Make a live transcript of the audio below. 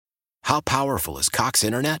How powerful is Cox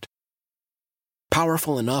Internet?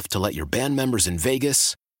 Powerful enough to let your band members in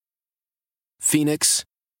Vegas, Phoenix,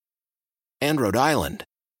 and Rhode Island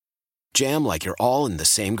jam like you're all in the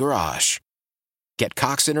same garage. Get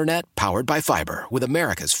Cox Internet powered by fiber with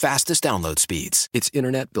America's fastest download speeds. It's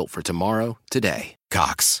internet built for tomorrow, today.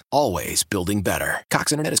 Cox, always building better.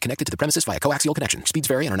 Cox Internet is connected to the premises via coaxial connection. Speeds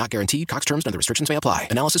vary and are not guaranteed. Cox terms and other restrictions may apply.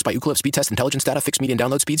 Analysis by Ookla Speed Test Intelligence Data. Fixed median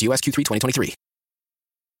download speeds. US Q3 2023.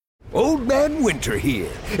 Old Man Winter here.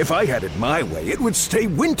 If I had it my way, it would stay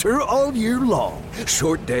winter all year long.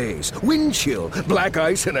 Short days, wind chill, black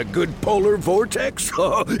ice, and a good polar vortex.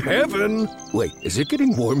 Oh, heaven! Wait, is it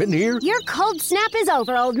getting warm in here? Your cold snap is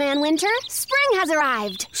over, Old Man Winter. Spring has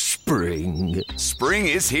arrived. Spring. Spring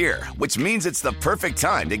is here, which means it's the perfect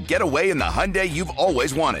time to get away in the Hyundai you've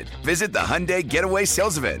always wanted. Visit the Hyundai Getaway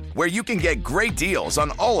Sales Event, where you can get great deals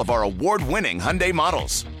on all of our award-winning Hyundai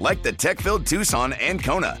models, like the tech-filled Tucson and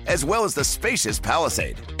Kona, as well as the spacious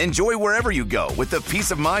Palisade. Enjoy wherever you go with the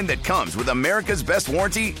peace of mind that comes with America's best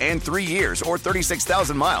warranty and 3 years or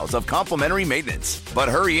 36,000 miles of complimentary maintenance. But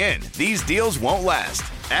hurry in, these deals won't last.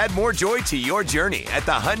 Add more joy to your journey at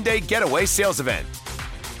the Hyundai Getaway Sales Event.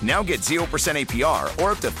 Now get 0% APR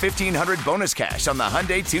or up to $1,500 bonus cash on the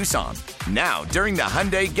Hyundai Tucson. Now, during the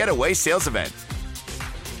Hyundai Getaway Sales Event.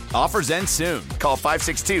 Offers end soon. Call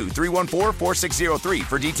 562-314-4603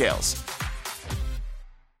 for details.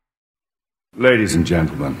 Ladies and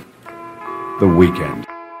gentlemen, the weekend.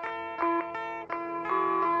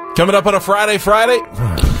 Coming up on a Friday. Save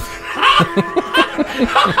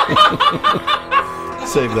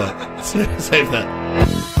that. Save that.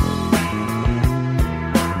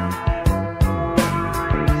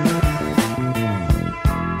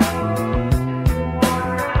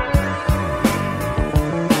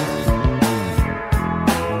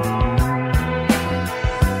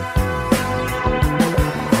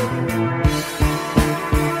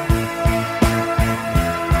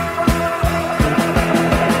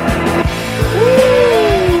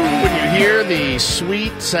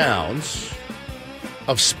 Sweet sounds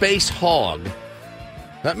of Space Hog.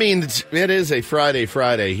 That means it is a Friday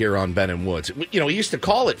here on Ben and Woods. We used to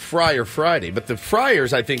call it Friar Friday, but the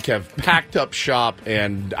Friars, I think, have packed up shop,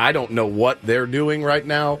 and I don't know what they're doing right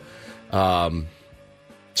now.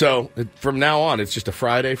 So from now on, it's just a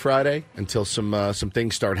Friday until some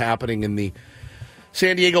things start happening in the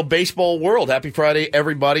San Diego baseball world. Happy Friday,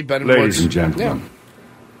 everybody. Ben and Woods. Ladies and gentlemen,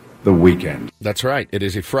 the weekend. That's right. It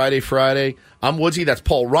is a Friday. I'm Woodsy. That's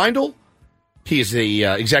Paul Reindl. He is the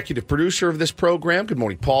executive producer of this program. Good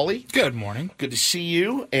morning, Paulie. Good morning. Good to see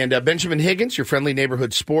you. And Benjamin Higgins, your friendly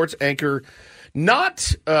neighborhood sports anchor.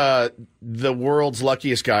 Not the world's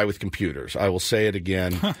luckiest guy with computers. I will say it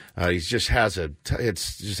again. He just has a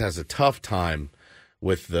tough time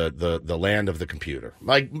with the land of the computer.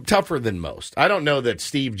 Like, tougher than most. I don't know that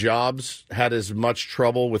Steve Jobs had as much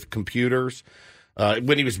trouble with computers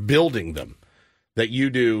when he was building them that you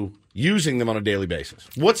do using them on a daily basis.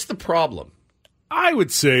 What's the problem? I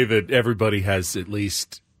would say that everybody has at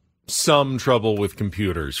least some trouble with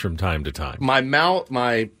computers from time to time. My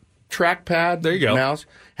trackpad, there you go, mouse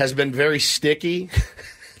has been very sticky.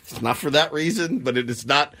 It's not for that reason, but it's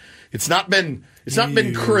not been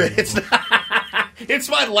crisp. It's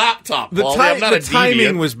my laptop. The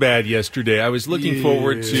timing was bad yesterday. I was looking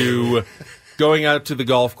forward to going out to the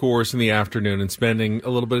golf course in the afternoon and spending a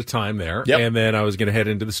little bit of time there. Yep. And then I was going to head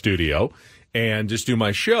into the studio and just do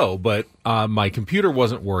my show. But my computer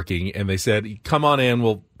wasn't working, and they said, come on in,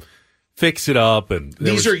 we'll fix it up. And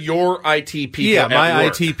these are your IT people. Yeah, my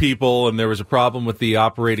work. IT people, and there was a problem with the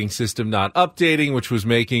operating system not updating, which was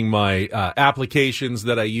making my applications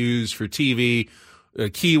that I use for TV,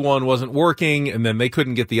 key one wasn't working, and then they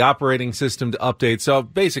couldn't get the operating system to update. So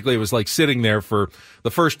basically it was like sitting there for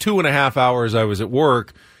the first 2.5 hours I was at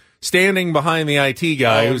work, standing behind the IT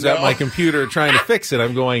guy who's at my computer trying to fix it.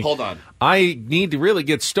 I'm going, hold on, I need to really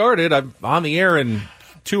get started. I'm on the air in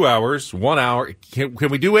 2 hours, 1 hour. Can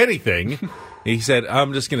we do anything? He said,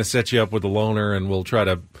 I'm just going to set you up with a loaner, and we'll try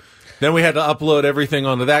to. Then we had to upload everything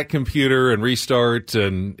onto that computer and restart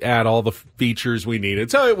and add all the features we needed.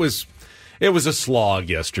 So it was a slog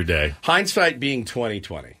yesterday. Hindsight being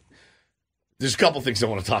 20/20. There's a couple things I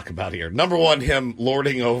want to talk about here. Number one, him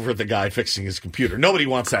lording over the guy fixing his computer. Nobody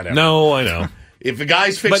wants that ever. No, I know. If the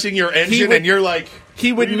guy's fixing your engine and you're like,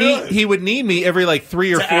 he would need me every like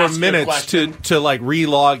 3 or 4 minutes to like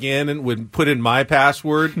re-log in and would put in my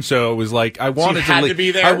password. So it was like I wanted to leave. To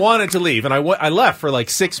be there? I wanted to leave, and I left for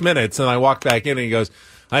like 6 minutes, and I walked back in, and he goes,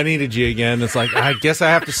 I needed you again. It's like, I guess I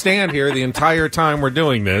have to stand here the entire time we're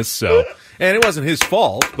doing this. So. And it wasn't his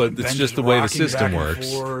fault, but it's just the way the system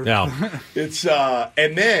works. Yeah. It's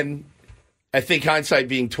and then I think hindsight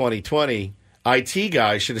being 2020, IT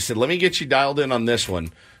guy should have said, let me get you dialed in on this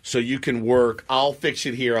one so you can work. I'll fix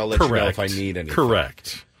it here. I'll let you know if I need anything.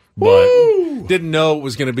 Correct. But didn't know it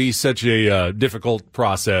was going to be such a difficult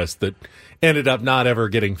process that ended up not ever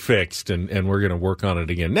getting fixed, and we're going to work on it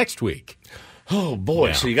again next week. Oh, boy.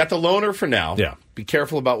 Yeah. So you got the loaner for now. Yeah. Be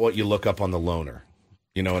careful about what you look up on the loaner.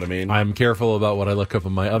 You know what I mean? I'm careful about what I look up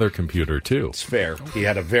on my other computer, too. It's fair. He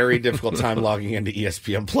had a very difficult time logging into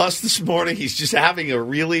ESPN Plus this morning. He's just having a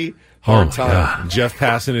really hard time. God. Jeff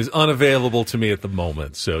Passan is unavailable to me at the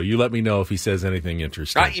moment, so you let me know if he says anything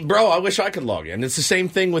interesting. Bro, I wish I could log in. It's the same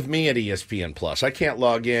thing with me at ESPN Plus. I can't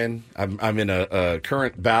log in. I'm in a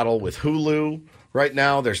current battle with Hulu right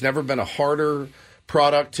now. There's never been a harder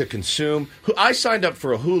product to consume. I signed up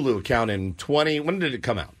for a Hulu account in when did it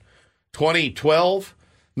come out? 2012,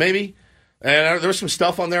 maybe? And there was some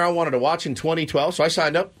stuff on there I wanted to watch in 2012, so I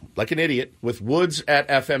signed up like an idiot with Woods at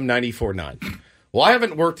FM 94.9. Well, I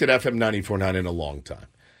haven't worked at FM 94.9 in a long time.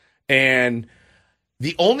 And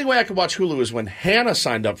the only way I could watch Hulu is when Hannah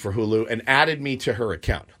signed up for Hulu and added me to her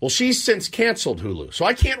account. Well, she's since canceled Hulu, so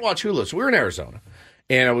I can't watch Hulu. So we were in Arizona,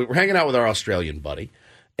 and we were hanging out with our Australian buddy.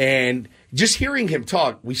 And just hearing him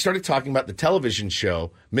talk, we started talking about the television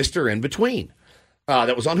show, Mr. In Between,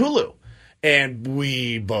 that was on Hulu. And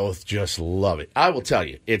we both just love it. I will tell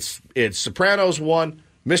you, it's Sopranos 1,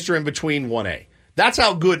 Mr. In Between 1A. That's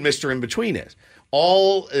how good Mr. In Between is.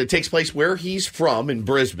 It takes place where he's from in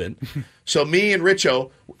Brisbane. So me and Richo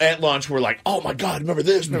at lunch were like, oh my God, remember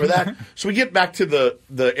this, remember that. So we get back to the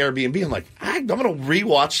Airbnb. I'm like, I'm going to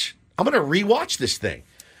rewatch this thing.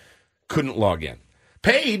 Couldn't log in.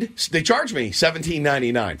 Paid, they charged me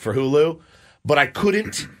 $17.99 for Hulu, but I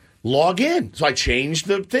couldn't log in. So I changed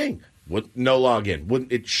the thing. No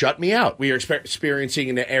login. It shut me out. We are experiencing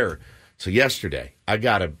an error. So yesterday, I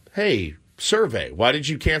got hey, survey. Why did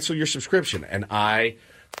you cancel your subscription? And I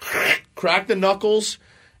cracked the knuckles,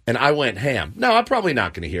 and I went ham. No, I'm probably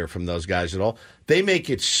not going to hear from those guys at all. They make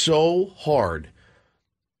it so hard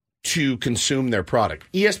to consume their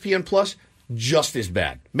product. ESPN Plus, just as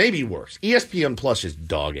bad. Maybe worse. ESPN Plus is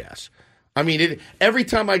dog ass. I mean, every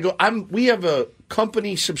time I go, we have a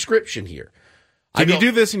company subscription here. Can you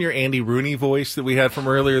do this in your Andy Rooney voice that we had from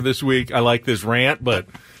earlier this week? I like this rant, but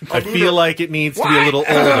I feel like it needs to be a little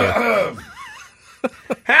older.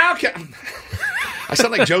 How can I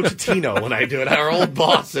sound like Joe Totino when I do it? Our old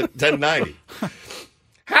boss at 1090.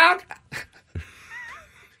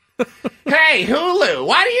 Hey, Hulu,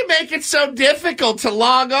 why do you make it so difficult to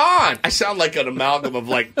log on? I sound like an amalgam of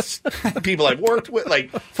like people I've worked with,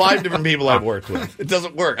 like 5 different people I've worked with. It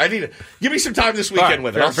doesn't work. I need to give me some time this weekend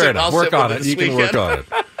with it. I'll sit work on with it. You can work on it.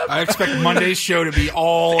 I expect Monday's show to be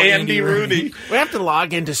all Andy Rooney. We have to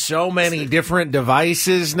log into so many different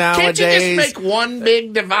devices nowadays. Can't you just make one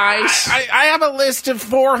big device? I have a list of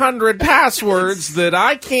 400 passwords that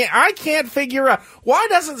I can't figure out. Why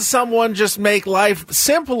doesn't someone just make life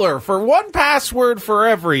simpler for one password for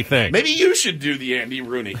everything? Maybe you should do the Andy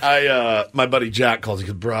Rooney. My buddy Jack calls. He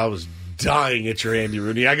goes, bro, I was dying at your Andy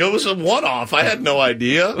Rooney. I go, it was a one-off. I had no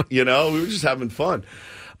idea. We were just having fun.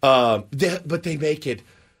 But they make it.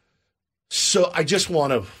 So I just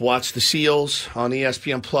want to watch the Seals on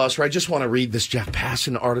ESPN Plus, or I just want to read this Jeff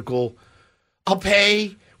Passan article. I'll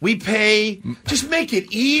pay. We pay. Just make it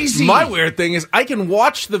easy. My weird thing is I can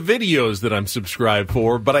watch the videos that I'm subscribed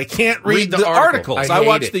for, but I can't read the articles. I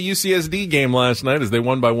watched the UCSD game last night as they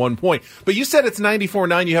won by 1 point. But you said it's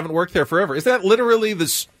 94.9. You haven't worked there forever. Is that literally the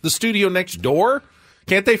studio next door?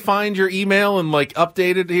 Can't they find your email and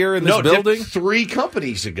update it here in this building? 3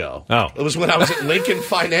 companies ago. Oh, it was when I was at Lincoln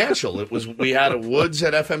Financial. We had a Woods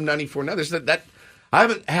at FM 94.9. That I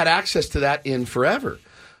haven't had access to that in forever.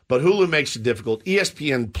 But Hulu makes it difficult.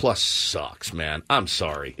 ESPN Plus sucks, man. I'm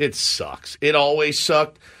sorry. It sucks. It always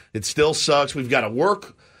sucked. It still sucks. We've got a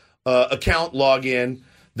work account login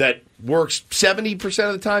that works 70%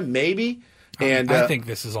 of the time, maybe. And I think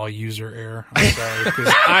this is all user error. I'm sorry,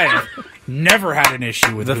 because I have never had an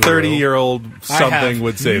issue with the Hulu. 30-year-old something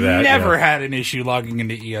would say that. Never had an issue logging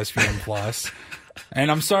into ESPN Plus.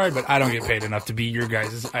 And I'm sorry, but I don't get paid enough to be your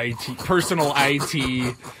guys' personal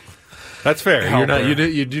IT. That's fair. Helper.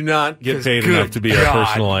 You do not get paid enough to be our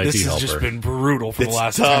personal IT helper. This has just been brutal for the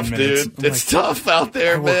last tough, 10 minutes. Dude. It's tough out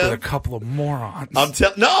there, I work man. with a couple of morons.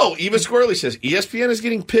 No, Eva Squirrely says ESPN is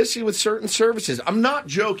getting pissy with certain services. I'm not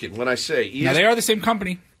joking when I say ESPN. Now, they are the same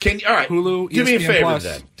company. All right, Hulu, do ESPN me a favor Plus,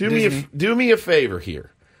 then. Do me a favor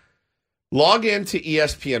here. Log into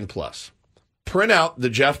ESPN Plus. Print out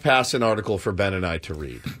the Jeff Passan article for Ben and I to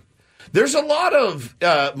read. There's a lot of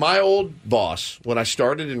my old boss, when I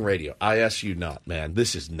started in radio, ISU not, man,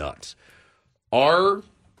 this is nuts. Our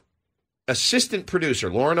assistant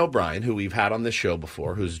producer, Lauren O'Brien, who we've had on this show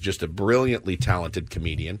before, who's just a brilliantly talented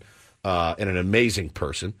comedian and an amazing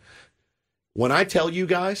person. When I tell you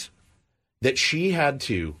guys that she had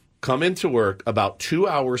to come into work about 2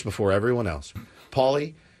 hours before everyone else,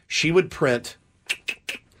 Paulie, she would print,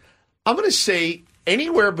 I'm going to say,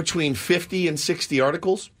 anywhere between 50 and 60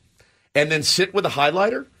 articles, and then sit with a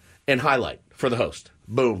highlighter and highlight for the host.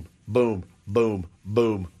 Boom, boom, boom,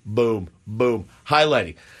 boom, boom, boom.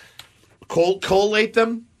 Highlighting. Collate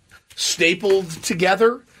them, stapled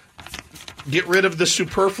together, get rid of the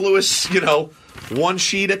superfluous, one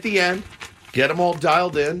sheet at the end, get them all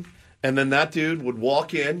dialed in, and then that dude would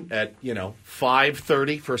walk in at,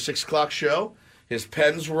 5:30 for a 6 o'clock show. His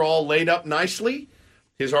pens were all laid up nicely.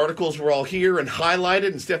 His articles were all here and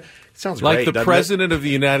highlighted and stuff. It sounds like great, the president of the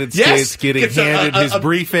United States getting Gets handed his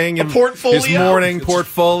briefing and portfolio. his morning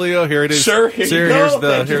portfolio. Here it is, sir. Here's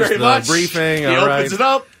Thank you very much. Briefing. He all opens right. it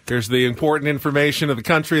up. Here's the important information of the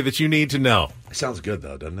country that you need to know. It sounds good,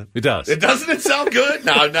 though, doesn't it? It does. Doesn't it sound good?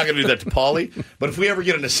 No, I'm not going to do that to Paulie. But if we ever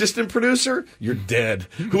get an assistant producer, you're dead.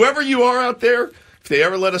 Whoever you are out there, if they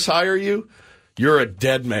ever let us hire you, you're a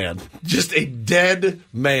dead man. Just a dead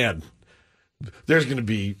man. There's going to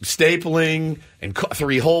be stapling and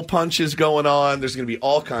 3-hole punches going on. There's going to be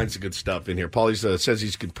all kinds of good stuff in here. Paulie says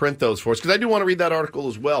he can print those for us, because I do want to read that article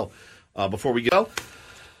as well before we go.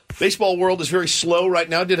 Baseball world is very slow right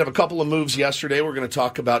now. Did have a couple of moves yesterday we're going to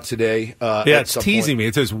talk about today. It's teasing me.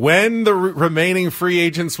 It says when the remaining free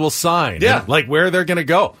agents will sign. Yeah. Like where they're going to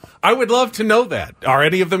go. I would love to know that. Are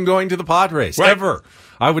any of them going to the Padres? Right. Ever?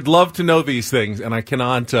 I would love to know these things, and I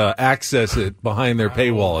cannot access it behind their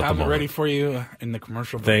paywall at the Have it moment. ready for you in the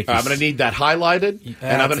commercial break. Thank you. I'm going to need that highlighted,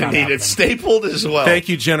 and I'm going to need it stapled as well. Thank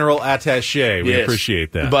you, General Attaché. We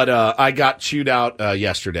appreciate that. But I got chewed out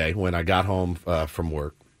yesterday when I got home from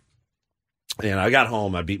work. And I got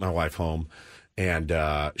home, I beat my wife home, and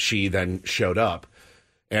she then showed up.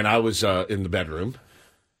 And I was in the bedroom,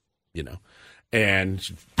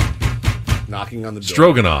 and knocking on the door.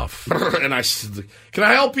 Stroganoff. And I said, "Can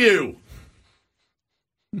I help you?"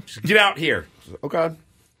 She said, "Get out here." I said, "Okay."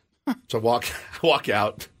 So I walk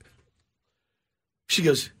out. She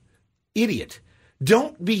goes, "Idiot,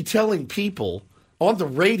 don't be telling people on the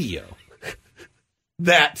radio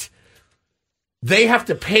that they have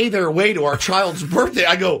to pay their way to our child's birthday."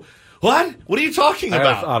 I go, "What? What are you talking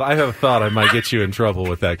about?" I have thought I might get you in trouble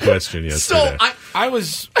with that question yesterday. So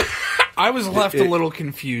I was left a little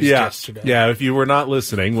confused yesterday. Yeah, if you were not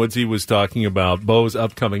listening, Woodsy was talking about Bo's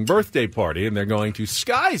upcoming birthday party, and they're going to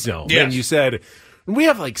Sky Zone. Yes. And you said, we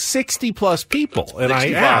have like 60-plus people. And 65. I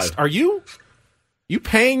asked, are you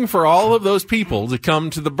paying for all of those people to come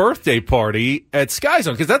to the birthday party at Sky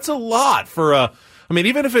Zone? Because that's a lot for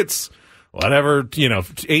even if it's whatever,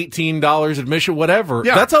 $18 admission, whatever.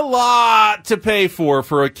 Yeah. That's a lot to pay for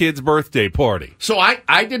a kid's birthday party. So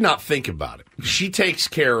I did not think about it. She takes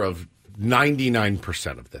care of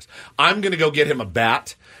 99% of this. I'm going to go get him a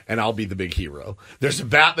bat, and I'll be the big hero. There's a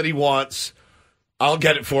bat that he wants. I'll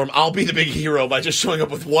get it for him. I'll be the big hero by just showing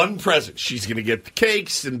up with one present. She's going to get the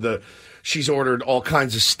cakes, and she's ordered all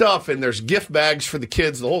kinds of stuff, and there's gift bags for the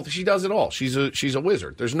kids. The whole thing. She does it all. She's a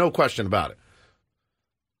wizard. There's no question about it.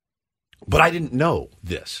 But I didn't know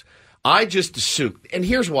this. I just assumed, and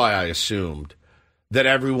here's why I assumed that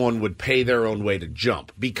everyone would pay their own way to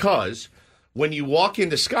jump. Because when you walk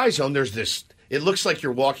into Sky Zone, there's this, it looks like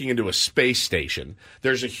you're walking into a space station.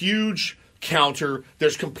 There's a huge counter.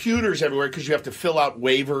 There's computers everywhere because you have to fill out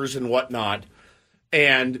waivers and whatnot.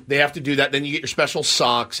 And they have to do that. Then you get your special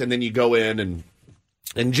socks, and then you go in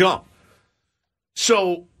and jump.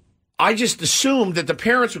 So I just assumed that the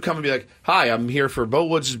parents would come and be like, "Hi, I'm here for Bo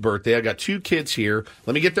Woods' birthday. I got 2 kids here.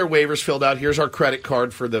 Let me get their waivers filled out. Here's our credit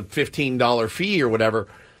card for the $15 fee or whatever."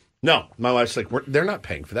 No, my wife's like, "They're not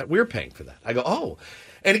paying for that. We're paying for that." I go, "Oh."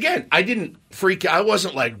 And again, I didn't freak out. I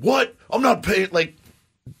wasn't like, "What? I'm not paying." Like,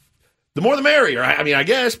 the more the merrier. I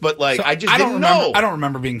guess, but like, so I just didn't know. I don't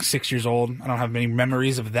remember being 6 years old. I don't have many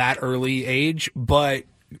memories of that early age, but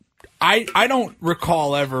I don't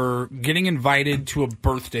recall ever getting invited to a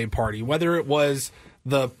birthday party, whether it was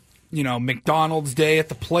the McDonald's day at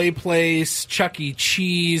the play place, Chuck E.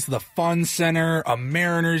 Cheese, the Fun Center, a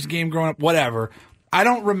Mariners game growing up, whatever. I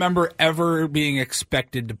don't remember ever being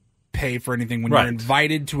expected to pay for anything when you're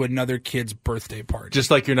invited to another kid's birthday party. Just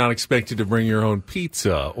like you're not expected to bring your own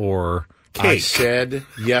pizza or cake. I said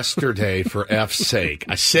yesterday, for F's sake,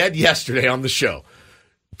 I said yesterday on the show,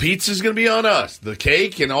 pizza's going to be on us. The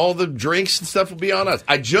cake and all the drinks and stuff will be on us.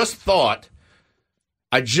 I just thought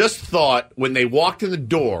when they walked in the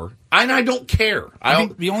door And I don't care. I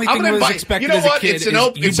think the only thing that was expected as a kid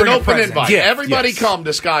it's an open invite. Gift, Everybody come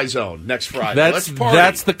to Sky Zone next Friday. Let's party.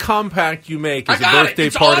 That's the compact you make as a birthday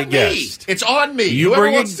party guest. It's on me. You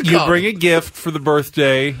bring a gift for the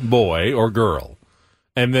birthday boy or girl,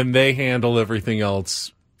 and then they handle everything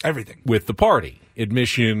else. Everything with the party,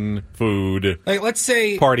 admission, food, like let's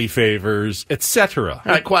say party favors, etc.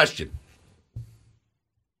 All right, question.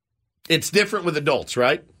 It's different with adults,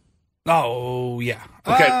 right? Oh, yeah.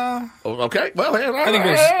 Okay. Okay. Well, I think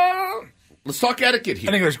let's talk etiquette here.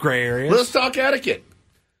 I think there's gray areas. Let's talk etiquette.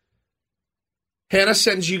 Hannah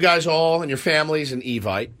sends you guys all and your families an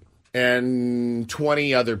Evite and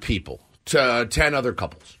 20 other people, 10 other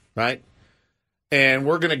couples, right? And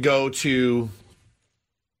we're going to go to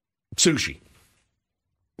sushi.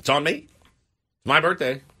 It's on me. It's my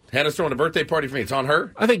birthday. Hannah's throwing a birthday party for me. It's on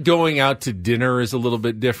her. I think going out to dinner is a little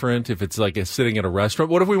bit different if it's like sitting at a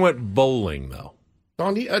restaurant. What if we went bowling, though?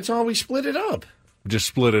 That's all we split it up. Just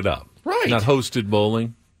split it up. Right. Not hosted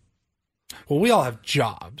bowling. Well, we all have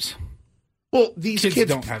jobs. Well, these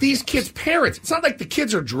kids don't have these jobs. Kids' parents. It's not like the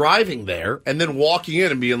kids are driving there and then walking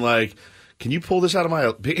in and being like, can you pull this out of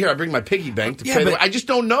my... Here, I bring my piggy bank to pay. I just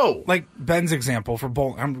don't know. Like Ben's example for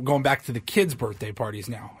bowling. I'm going back to the kids' birthday parties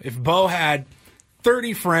now. If Bo had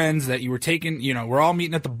 30 friends that you were taking, we're all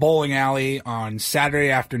meeting at the bowling alley on Saturday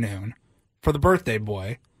afternoon for the birthday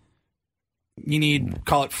boy. You need,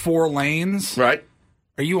 call it 4 lanes. Right.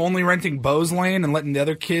 Are you only renting Bo's lane and letting the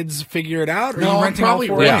other kids figure it out? Or No, are you I'm renting probably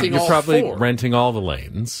all 4 renting lanes? You're probably 4. renting all the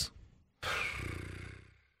lanes.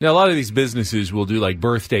 Now, a lot of these businesses will do like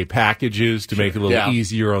birthday packages to make it a little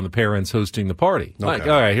easier on the parents hosting the party. Okay. Like,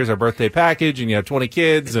 all right, here's our birthday package, and you have 20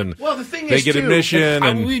 kids, and they get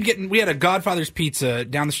admission. We had a Godfather's Pizza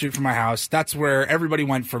down the street from my house. That's where everybody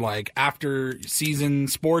went for like after season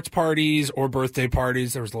sports parties or birthday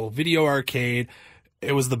parties. There was a little video arcade.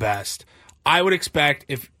 It was the best. I would expect,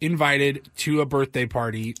 if invited to a birthday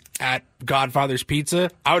party at Godfather's Pizza,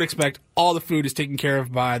 I would expect all the food is taken care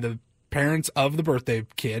of by the parents of the birthday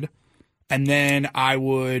kid, and then I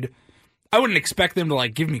wouldn't expect them to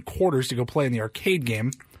like give me quarters to go play in the arcade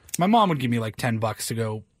game. My mom would give me like $10 to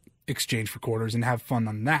go exchange for quarters and have fun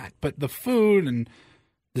on that. But the food and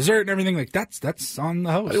dessert and everything like that's on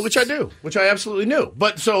the host, which I do, which I absolutely knew.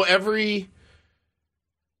 But so every,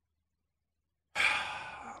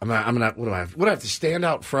 I'm not. What do I have? Would I have to stand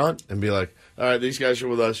out front and be like, all right, these guys are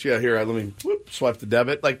with us. Yeah, here, let me swipe the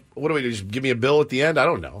debit. Like, what do we do? Just give me a bill at the end? I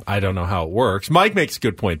don't know. I don't know how it works. Mike makes a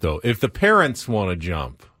good point, though. If the parents want to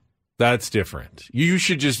jump, that's different. You're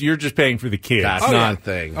just paying for the kids. That's not a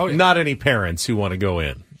thing. Not any parents who want to go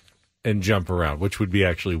in and jump around, which would be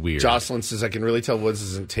actually weird. Jocelyn says, I can really tell Woods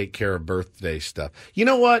doesn't take care of birthday stuff. You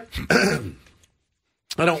know what? I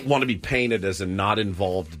don't want to be painted as a not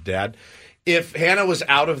involved dad. If Hannah was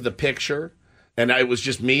out of the picture and it was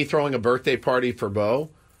just me throwing a birthday party for Bo,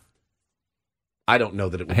 I don't know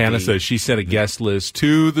that it would Hannah says she sent a guest list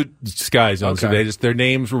to the Sky Zone, so their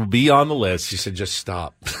names will be on the list. She said, just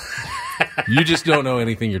stop. You just don't know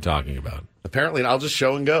anything you're talking about. Apparently, I'll just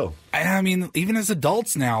show and go. I mean, even as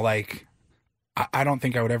adults now, like, I don't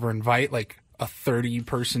think I would ever invite, like, a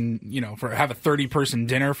 30-person, have a 30-person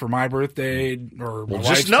dinner for my birthday or my wife's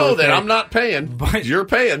just know birthday. that I'm not paying, but you're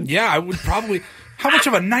paying. Yeah, I would probably. How much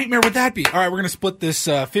of a nightmare would that be? All right, we're going to split this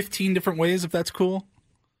 15 different ways, if that's cool.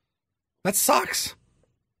 That sucks.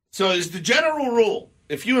 So is the general rule,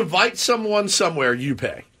 if you invite someone somewhere, you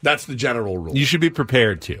pay. That's the general rule. You should be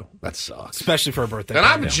prepared to. That sucks. Especially for a birthday. And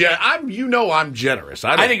I'm generous.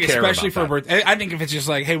 I think care especially about for a birthday. I think if it's just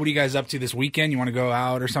like, hey, what are you guys up to this weekend? You want to go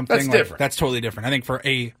out or something? That's different. That's totally different. I think for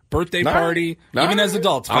a birthday party, even as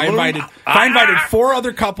adults, if I invited 4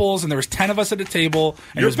 other couples and there was 10 of us at a table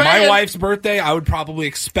and it was my wife's birthday, I would probably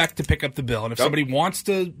expect to pick up the bill. And if somebody wants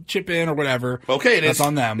to chip in or whatever, that's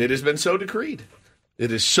on them. It has been so decreed.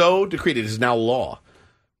 It is so decreed. It is now law.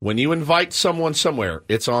 When you invite someone somewhere,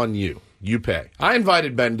 it's on you. You pay. I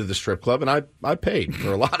invited Ben to the strip club, and I paid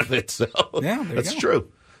for a lot of it. So yeah, that's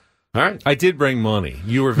true. All right. I did bring money.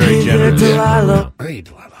 You were very generous. Hey,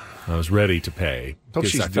 Delilah. I was ready to pay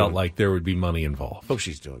because I felt like there would be money involved. Hope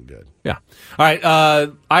she's doing good. Yeah. All right.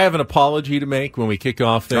 I have an apology to make when we kick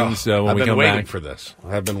off things. When we come back. I've been waiting for this.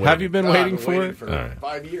 Have you been waiting for it? For All right.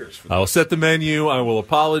 5 years. For I will set the menu. I will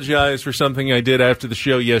apologize for something I did after the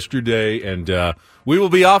show yesterday, and we will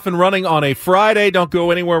be off and running on a Friday. Don't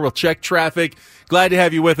go anywhere. We'll check traffic. Glad to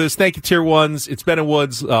have you with us. Thank you, Tier 1s. It's Ben and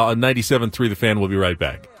Woods on 97.3 The Fan. We'll be right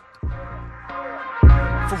back.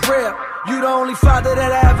 For real, you the only father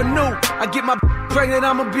that I ever knew. I get my pregnant,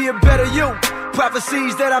 I'ma be a better you.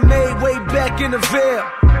 Prophecies that I made way back in the veil.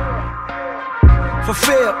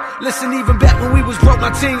 fulfilled. Listen, even back when we was broke,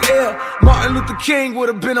 my team ill. Martin Luther King would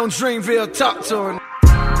have been on Dreamville. Talk to her.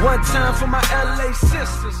 One time for my LA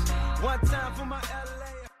sisters. One time for my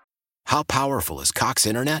LA. How powerful is Cox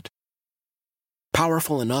Internet?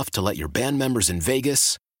 Powerful enough to let your band members in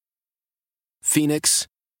Vegas, Phoenix,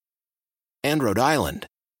 and Rhode Island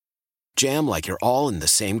jam like you're all in the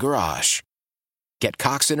same garage. Get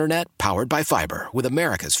Cox Internet powered by fiber with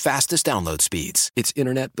America's fastest download speeds. It's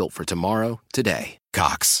internet built for tomorrow, today.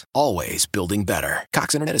 Cox, always building better.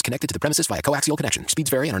 Cox Internet is connected to the premises via coaxial connection. Speeds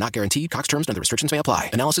vary and are not guaranteed. Cox terms and other restrictions may apply.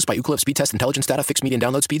 Analysis by Ookla Speed Test Intelligence Data. Fixed median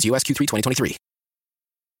download speeds. US Q3 2023.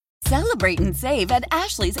 Celebrate and save at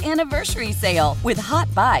Ashley's Anniversary Sale. With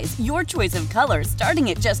Hot Buys, your choice of colors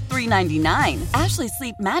starting at just $3.99. Ashley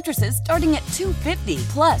Sleep mattresses starting at $2.50.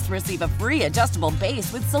 Plus, receive a free adjustable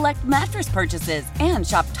base with select mattress purchases. And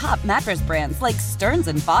shop top mattress brands like Stearns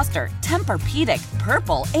 & Foster, Tempur-Pedic,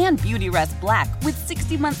 Purple, and Beautyrest Black with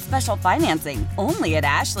 60-month special financing. Only at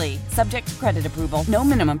Ashley. Subject to credit approval. No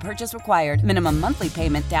minimum purchase required. Minimum monthly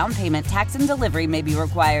payment, down payment, tax, and delivery may be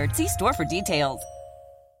required. See store for details.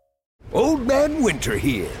 Old Man Winter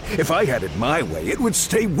here. If I had it my way, it would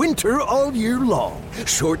stay winter all year long.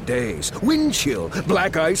 Short days, wind chill,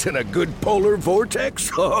 black ice, and a good polar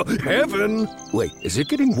vortex. Oh, heaven. Wait, is it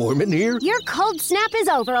getting warm in here? Your cold snap is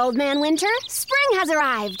over, Old Man Winter. Spring has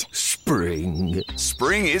arrived. Spring.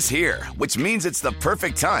 Spring is here, which means it's the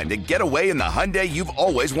perfect time to get away in the Hyundai you've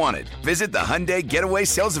always wanted. Visit the Hyundai Getaway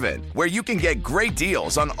Sales Event, where you can get great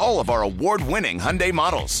deals on all of our award-winning Hyundai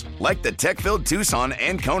models, like the tech-filled Tucson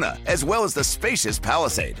and Kona, as well as the spacious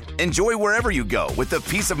Palisade. Enjoy wherever you go with the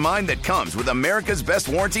peace of mind that comes with America's best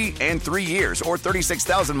warranty and 3 years or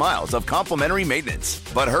 36,000 miles of complimentary maintenance.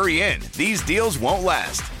 But hurry in, these deals won't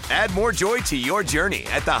last. Add more joy to your journey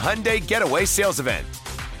at the Hyundai Getaway Sales Event.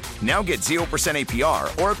 Now get 0% APR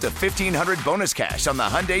or up to $1,500 bonus cash on the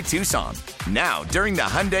Hyundai Tucson. Now, during the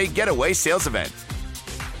Hyundai Getaway Sales Event.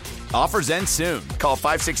 Offers end soon. Call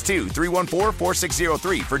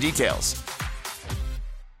 562-314-4603 for details.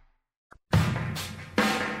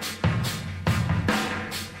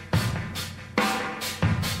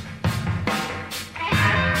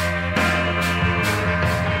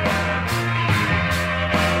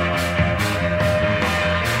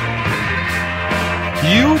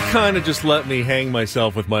 You kind of just let me hang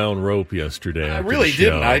myself with my own rope yesterday. I really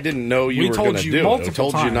didn't. I didn't know you were going to do it. I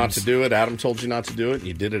told times. you not to do it. Adam told you not to do it. And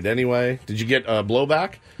you did it anyway. Did you get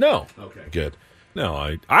blowback? No. Okay, good.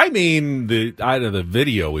 No, I mean the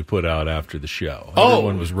video we put out after the show. Oh.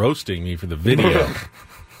 Everyone was roasting me for the video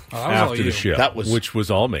after the show, which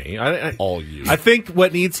was all me. All you. I think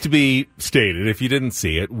what needs to be stated, if you didn't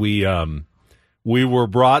see it, we were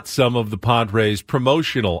brought some of the Padres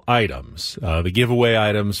promotional items, the giveaway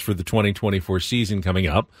items for the 2024 season coming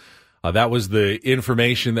up. That was the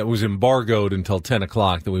information that was embargoed until 10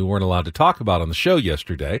 o'clock that we weren't allowed to talk about on the show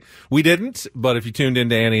yesterday. We didn't, but if you tuned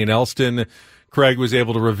into Annie and Elston, Craig was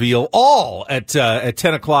able to reveal all at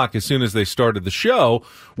 10 o'clock as soon as they started the show.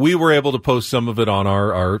 We were able to post some of it on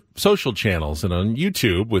our social channels and on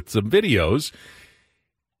YouTube with some videos.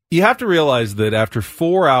 You have to realize that after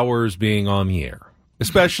 4 hours being on the air,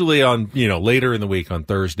 especially on, later in the week on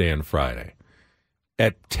Thursday and Friday,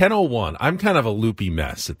 at 10:01, I'm kind of a loopy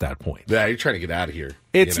mess at that point. Yeah, you're trying to get out of here.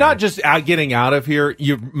 It's not just getting out of here.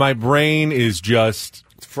 My brain is just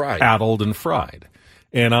fried, addled and fried.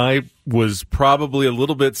 And I was probably a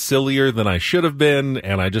little bit sillier than I should have been,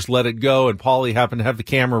 and I just let it go, and Paulie happened to have the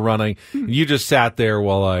camera running. And you just sat there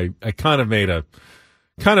while I kind of made a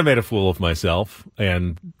fool of myself,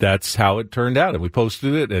 and that's how it turned out. And we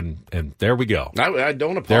posted it, and there we go. I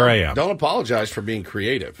don't apologize. There I am. Don't apologize for being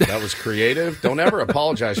creative. That was creative. Don't ever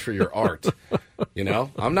apologize for your art. I'm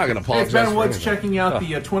not going to apologize. Hey, Ben Woods checking out the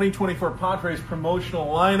 2024 Padres promotional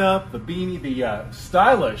lineup, the beanie, the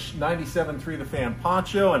stylish 97.3 The Fan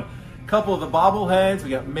poncho, and a couple of the bobbleheads. We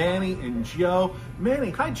got Manny and Joe. Manny,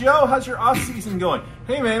 hi Joe, how's your off season going?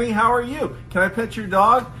 Hey Manny, how are you? Can I pet your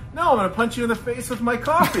dog? No, I'm going to punch you in the face with my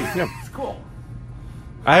coffee. It's cool.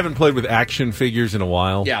 I haven't played with action figures in a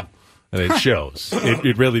while. Yeah. And it shows.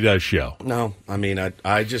 It really does show. No, I mean,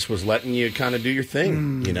 I just was letting you kind of do your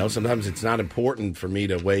thing. Sometimes it's not important for me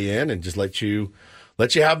to weigh in and just let you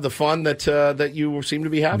have the fun that you seem to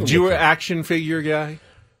be having. You were an action figure guy?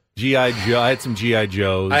 G.I. Joe. I had some G.I.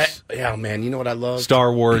 Joes. Yeah, man. You know what I love?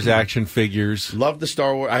 Star Wars action figures. Loved the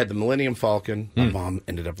Star Wars. I had the Millennium Falcon. My mom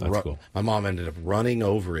ended up cool. My mom ended up running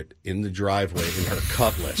over it in the driveway in her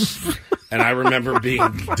Cutlass. And I remember being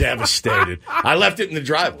devastated. I left it in the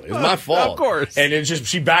driveway. It was my fault. Of course. And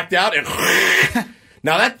she backed out and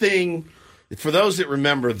now that thing For those that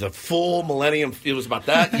remember the full Millennium, it was about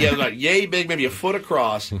that. Yeah, like yay big, maybe a foot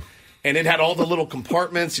across, and it had all the little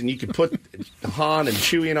compartments, and you could put Han and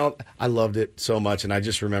Chewie and all. I loved it so much, and I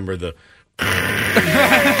just remember the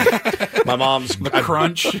my mom's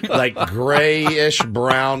crunch, like grayish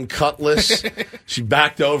brown Cutlass. She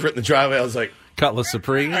backed over it in the driveway. I was like, Cutlass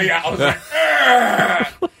Supreme. Yeah, I was like,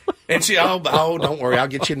 "Argh!" And she, oh, don't worry, I'll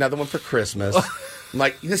get you another one for Christmas. I'm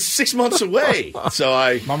like, this is 6 months away. So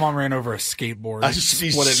my mom ran over a skateboard. I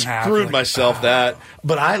screwed myself that.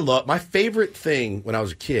 But my favorite thing when I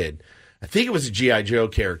was a kid, I think it was the G.I. Joe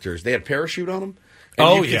characters. They had a parachute on them.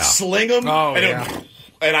 And you could sling them.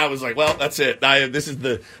 And I was like, well, that's it. This is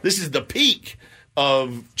the peak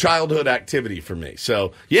of childhood activity for me.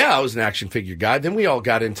 So, yeah, I was an action figure guy. Then we all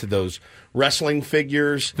got into those wrestling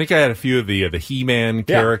figures. I think I had a few of the He-Man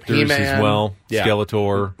characters He-Man, as well.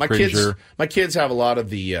 Skeletor, Cringer. My kids have a lot of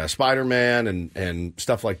the Spider-Man and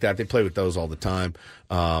stuff like that. They play with those all the time.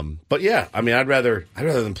 But yeah, I mean, I'd rather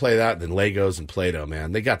than play that than Legos and Play-Doh,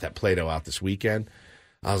 man. They got that Play-Doh out this weekend.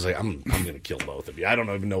 I was like, I'm going to kill both of you. I don't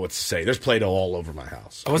even know what to say. There's Play-Doh all over my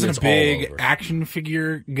house. I wasn't a big action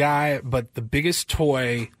figure guy, but the biggest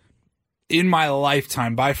toy in my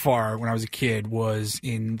lifetime, by far, when I was a kid, was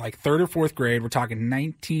in like third or fourth grade. We're talking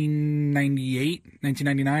 1998,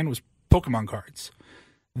 1999, was Pokemon cards.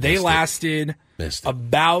 They lasted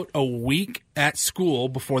about a week at school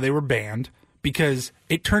before they were banned because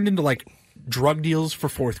it turned into like drug deals for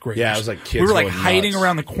fourth graders. Yeah, it was like kids we were like going hiding nuts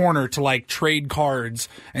around the corner to like trade cards,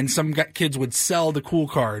 and some kids would sell the cool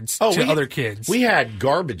cards to other kids. We had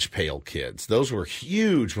garbage pail kids. Those were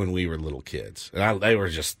huge when we were little kids. And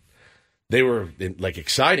they were like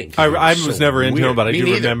exciting. I was never into them, but I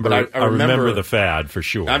do remember. But I remember the fad for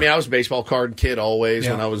sure. I mean, I was a baseball card kid always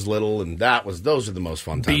when I was little, and those are the most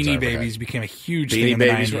fun times. Beanie Babies became a huge thing in the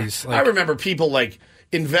 90s. I remember people like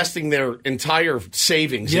investing their entire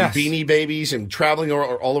savings in Beanie Babies and traveling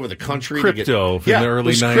all over the country. Crypto in the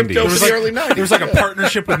early 90s. Crypto for the early 90s. There was like a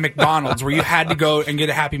partnership with McDonald's where you had to go and get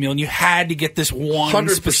a Happy Meal, and you had to get this one 100%.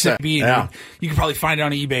 specific beanie. Yeah. You can probably find it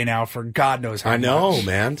on eBay now for God knows how much. I know,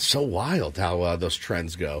 man. So wild how those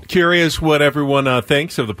trends go. Curious what everyone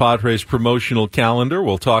thinks of the Padres promotional calendar.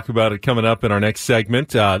 We'll talk about it coming up in our next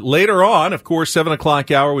segment. Later on, of course, 7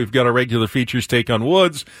 o'clock hour, we've got our regular features take on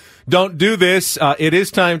Woods. Don't do this. It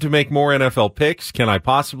is time to make more NFL picks. Can I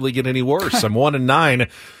possibly get any worse? I'm 1-9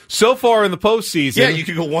 so far in the postseason. Yeah, you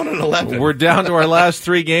could go 1-11. We're down to our last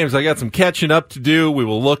 3 games. I got some catching up to do. We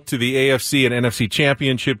will look to the AFC and NFC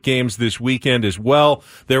championship games this weekend as well.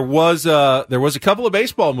 There was a couple of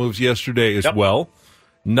baseball moves yesterday as well,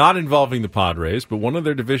 not involving the Padres, but one of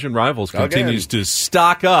their division rivals continues to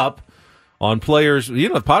stock up on players, the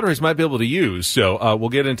Padres might be able to use. So we'll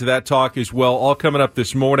get into that talk as well, all coming up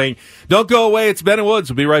this morning. Don't go away. It's Ben and Woods.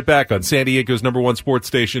 We'll be right back on San Diego's #1 sports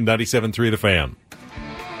station, 97.3 The Fan.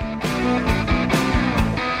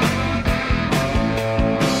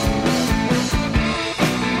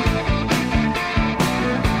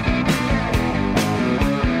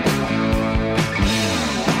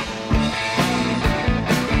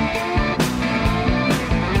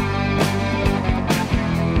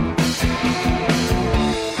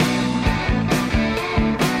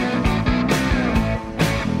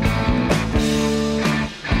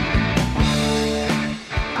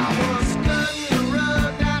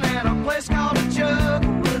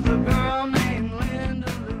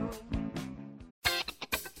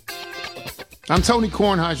 I'm Tony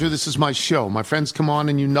Kornheiser. This is my show. My friends come on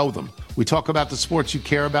and you know them. We talk about the sports you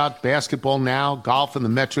care about, basketball now, golf, and the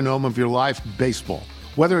metronome of your life, baseball.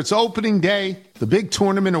 Whether it's opening day, the big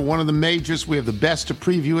tournament, or one of the majors, we have the best to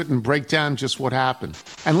preview it and break down just what happened.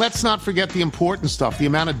 And let's not forget the important stuff, the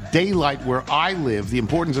amount of daylight where I live, the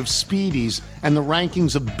importance of speedies, and the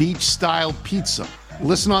rankings of beach-style pizza.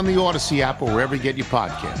 Listen on the Odyssey app or wherever you get your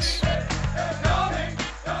podcasts.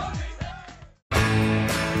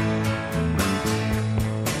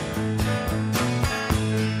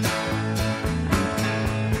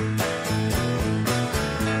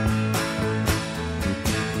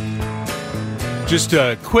 Just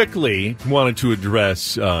quickly wanted to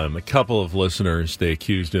address a couple of listeners. They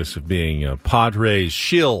accused us of being Padres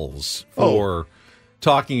shills for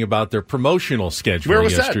talking about their promotional schedule. Where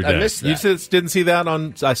was yesterday. that? I missed that. You didn't see that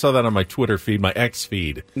I saw that on my Twitter feed, my X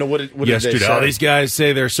feed. No, what did yesterday. They say? These guys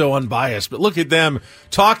say they're so unbiased, but look at them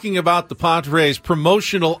talking about the Padres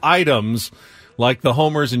promotional items like the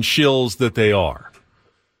homers and shills that they are.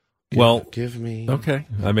 Give me okay.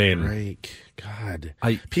 I mean, break. God,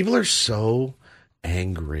 people are so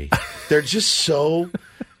angry. They're just so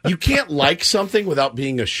You can't like something without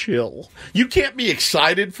being a shill. You can't be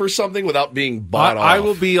excited for something without being bought off. I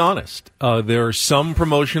will be honest. There are some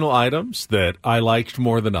promotional items that I liked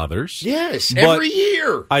more than others. Yes, every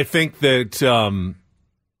year. I think that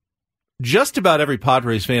just about every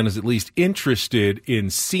Padres fan is at least interested in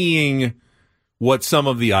seeing what some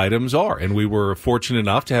of the items are. And we were fortunate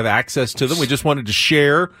enough to have access to them. We just wanted to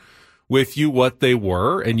share with you what they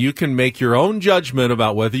were, and you can make your own judgment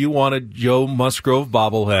about whether you want a Joe Musgrove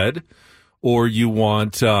bobblehead or you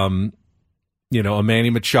want, a Manny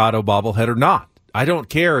Machado bobblehead or not. I don't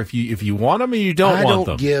care if you want them or you don't want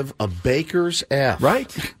them. I don't give a baker's F.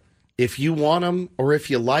 Right. If you want them or if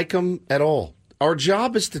you like them at all. Our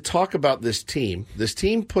job is to talk about this team. This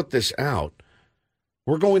team put this out.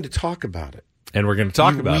 We're going to talk about it. And we're going to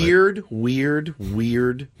talk about it.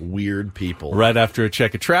 Weird people. Right after a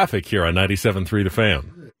check of traffic here on 97.3 The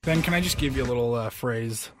Fan. Ben, can I just give you a little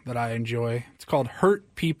phrase that I enjoy? It's called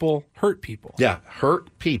hurt people, hurt people. Yeah,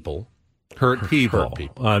 hurt people. Hurt people.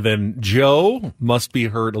 Then Joe must be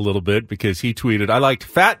hurt a little bit because he tweeted, I liked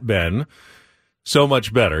Fat Ben so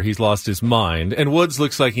much better. He's lost his mind. And Woods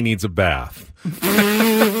looks like he needs a bath.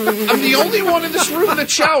 I'm the only one in this room that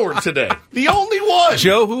showered today. The only one.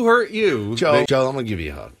 Joe, who hurt you? Joe, I'm going to give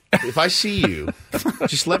you a hug. If I see you,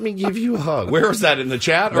 just let me give you a hug. Where was that, in the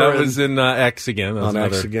chat? That was in X again. On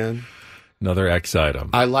X again? Another X item.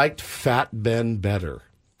 I liked Fat Ben better.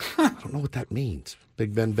 I don't know what that means.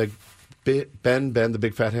 Big Ben, Ben, the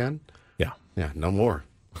big fat hen? Yeah. Yeah, no more.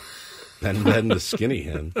 Ben, the skinny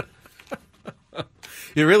hen.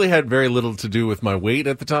 It really had very little to do with my weight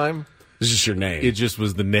at the time. This is your name. It just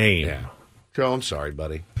was the name. Yeah. Joe, I'm sorry,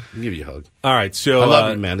 buddy. I'll give you a hug. All right, so I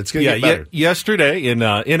love you, man. It's going to get better. Yesterday, in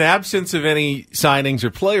absence of any signings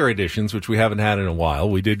or player additions, which we haven't had in a while,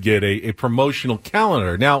 we did get a promotional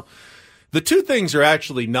calendar. Now, the two things are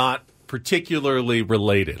actually not particularly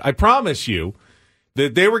related. I promise you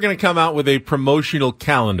that they were going to come out with a promotional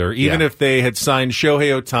calendar, even if they had signed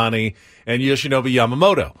Shohei Ohtani and Yoshinobu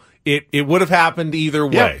Yamamoto. It would have happened either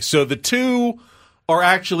way. Yeah. So the two are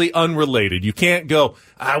actually unrelated. You can't go,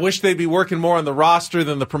 I wish they'd be working more on the roster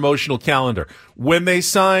than the promotional calendar. When they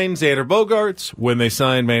signed Xander Bogaerts, when they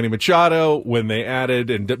signed Manny Machado, when they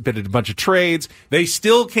added and did a bunch of trades, they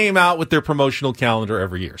still came out with their promotional calendar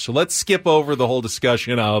every year. So let's skip over the whole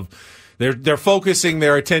discussion of they're focusing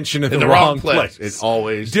their attention in the wrong place. It's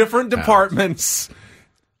always different departments,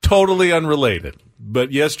 totally unrelated.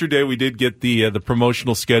 But yesterday we did get the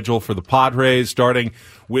promotional schedule for the Padres, starting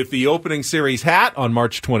with the opening series hat on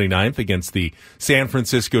March 29th against the San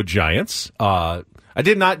Francisco Giants. I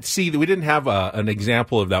did not see that we didn't have an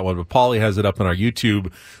example of that one, but Paulie has it up on our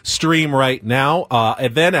YouTube stream right now.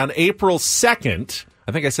 And then on April 2nd,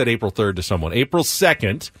 I think I said April 3rd to someone, April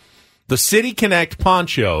 2nd, the City Connect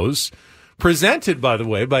ponchos, presented, by the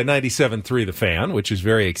way, by 97.3 The Fan, which is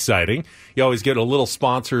very exciting. You always get a little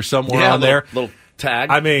sponsor somewhere on there. Little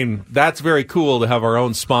tag. I mean, that's very cool to have our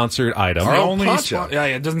own sponsored item. Our own poncho.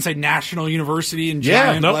 It doesn't say National University in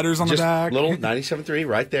giant letters on the back. Little 97.3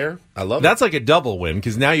 right there. I love it. That's like a double win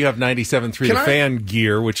because now you have 97.3 The Fan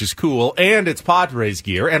gear, which is cool, and it's Padres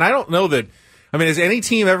gear. And I don't know that. I mean, has any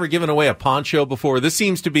team ever given away a poncho before? This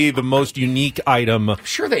seems to be the most unique item of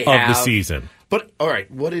the season. But, all right,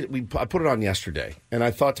 I put it on yesterday, and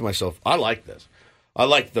I thought to myself, I like this. I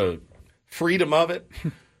like the freedom of it.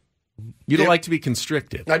 You don't like to be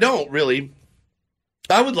constricted. I don't, really.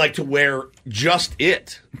 I would like to wear just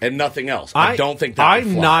it and nothing else. I don't think that would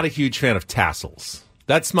fly. I'm not a huge fan of tassels.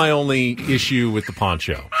 That's my only issue with the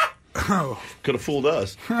poncho. Could have fooled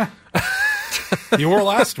us. You wore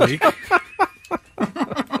last week.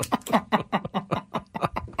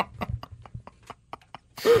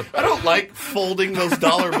 I don't like folding those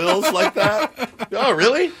dollar bills like that. Oh,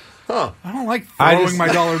 really? Huh. I don't like throwing my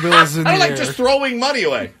dollar bills in the I don't air. like just throwing money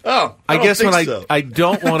away. Oh, I guess when I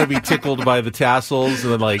don't want to be tickled by the tassels,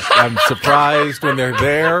 and like I'm surprised when they're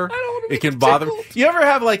there. It can bother me. You ever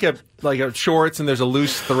have like a shorts and there's a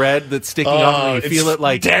loose thread that's sticking off and you feel it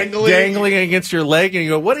like dangling against your leg and you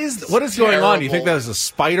go, what is going on? You think that is a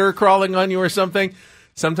spider crawling on you or something?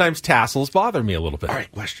 Sometimes tassels bother me a little bit. All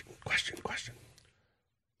right, question.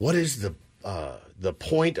 What is the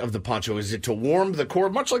point of the poncho? Is it to warm the core,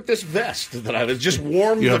 much like this vest that I have? Just warm the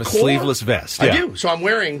core. You have a sleeveless vest. I do. So I'm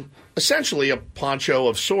wearing essentially a poncho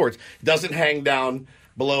of sorts. It doesn't hang down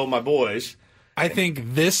below my boys. I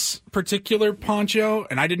think this particular poncho,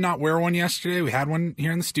 and I did not wear one yesterday. We had one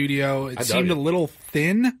here in the studio. It seemed a little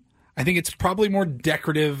thin. I think it's probably more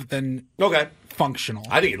decorative than functional.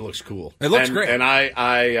 I think it looks cool. It looks great. And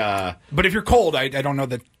but if you're cold, I don't know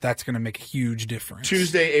that that's going to make a huge difference.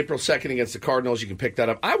 Tuesday, April 2nd against the Cardinals, you can pick that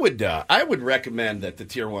up. I would recommend that the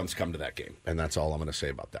Tier 1s come to that game, and that's all I'm going to say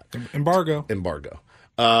about that. Embargo.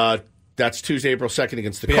 That's Tuesday, April 2nd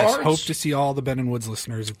against the Yes, Cards. hope to see all the Ben and Woods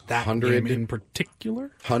listeners at that game in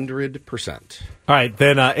particular. 100%. All right,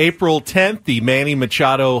 then April 10th, the Manny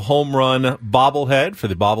Machado home run bobblehead for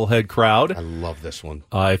the bobblehead crowd. I love this one.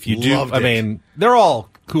 If you do, I mean, they're all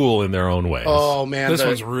cool in their own ways. Oh, man. This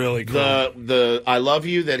one's really cool. The I love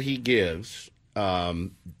you that he gives,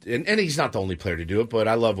 and he's not the only player to do it, but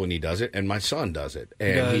I love when he does it, and my son does it.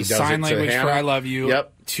 And he does sign it to language Hannah. for I love you.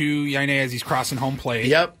 Yep. To Yaine as he's crossing home plate.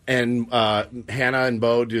 Yep. And Hannah and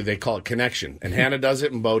Bo they call it connection. And Hannah does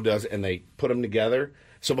it and Bo does it, and they put them together.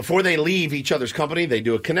 So before they leave each other's company, they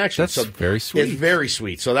do a connection. That's very sweet. It's very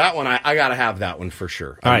sweet. So that one, I got to have that one for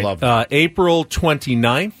sure. All I right, love that. April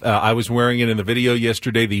 29th, I was wearing it in the video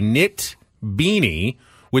yesterday, the knit beanie,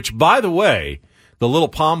 which, by the way, the little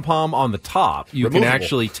pom-pom on the top, you Removable. can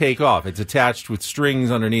actually take off. It's attached with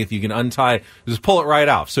strings underneath. You can untie, just pull it right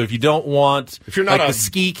off. So if you don't want If you're not the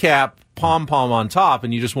ski cap pom-pom on top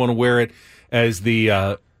and you just want to wear it as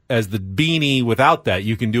the beanie without that,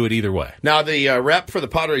 you can do it either way. Now, the rep for the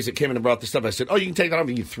Padres that came in and brought this up, I said, you can take that off and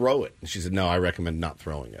you can throw it. And she said, no, I recommend not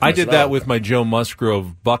throwing it. I did that with my Joe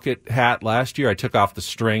Musgrove bucket hat last year. I took off the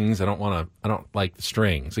strings. I don't like the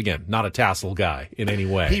strings. Again, not a tassel guy in any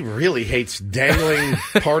way. He really hates dangling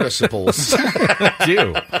participles.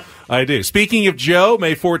 I do. Speaking of Joe,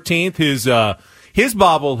 May 14th, his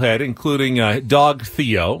bobblehead, including dog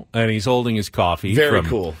Theo, and he's holding his coffee. Very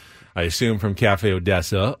cool. I assume from Cafe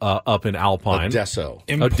Odessa up in Alpine. Odesso.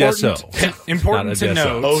 Important to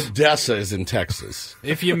note. Odessa is in Texas.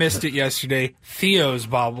 If you missed it yesterday, Theo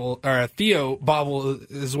bobble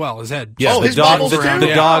as well. His head. Yeah, his dog, bobbles the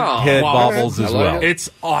too? dog head Wow. bobbles as well. It's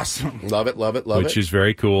awesome. Love it. Which is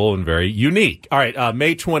very cool and very unique. All right,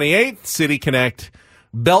 May 28th, City Connect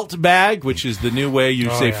belt bag, which is the new way you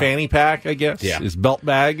say fanny pack, I guess, is belt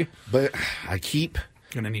bag. But I keep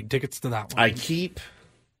going to need tickets to that one. I keep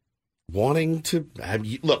wanting to have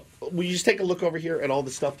you look. Will you just take a look over here at all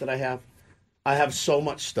the stuff that I have? I have so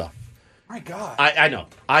much stuff. My God, I know.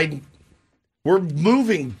 We're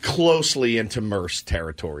moving closely into Merce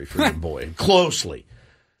territory for your boy. Closely.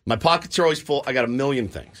 My pockets are always full. I got a million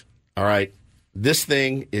things. All right. This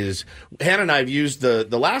thing is Hannah and I have used the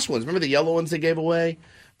last ones. Remember the yellow ones they gave away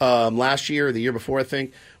last year or the year before? I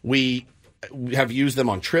think we have used them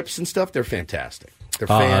on trips and stuff. They're fantastic. They're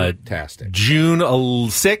fantastic. June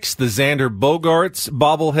 6th, the Xander Bogaerts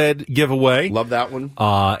bobblehead giveaway. Love that one.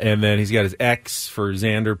 And then he's got his X for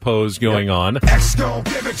Xander pose going on. X gon'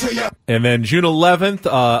 give it to you. And then June 11th,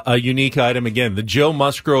 a unique item again, the Joe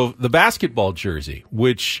Musgrove, the basketball jersey,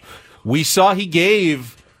 which we saw he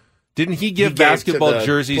gave. Didn't he give basketball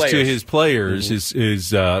jerseys to his players, his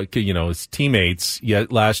teammates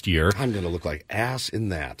last year? I'm going to look like ass in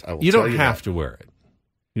that. I will you tell don't you have that. to wear it.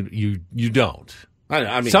 You don't.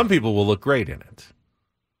 I mean, some people will look great in it.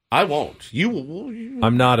 I won't. You will.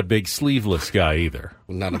 I'm not a big sleeveless guy either.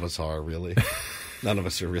 Well, none of us are, really. None of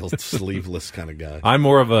us are real sleeveless kind of guy. I'm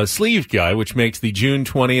more of a sleeve guy, which makes the June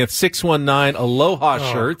 20th 619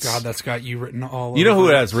 Aloha shirts. God, that's got you written all over You know who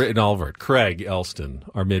it. has written all over it? Craig Elston,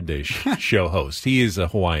 our midday show host. He is a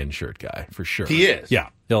Hawaiian shirt guy, for sure. He is? Yeah,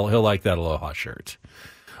 he'll like that Aloha shirt.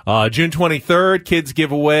 June 23rd, kids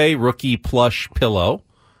giveaway, rookie plush pillow.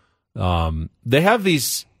 They have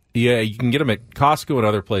these, you can get them at Costco and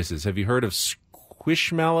other places. Have you heard of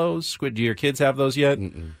Squishmallows? Do your kids have those yet?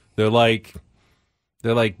 Mm-mm. They're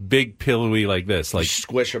like big pillowy like this. Like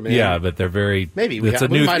squish them in. Yeah, but they're very. Maybe it's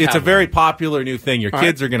a very popular new thing. Your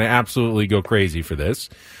kids are going to absolutely go crazy for this.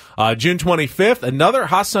 June 25th, another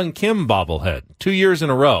Ha-Sung Kim bobblehead. 2 years in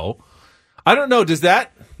a row. I don't know. Does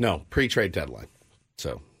that? No, pre-trade deadline.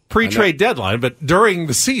 So pre-trade deadline, but during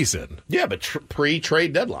the season. Yeah, but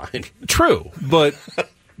pre-trade deadline. True, but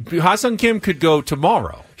Ha-Sung Kim could go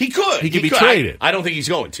tomorrow. He could. He could be traded. I don't think he's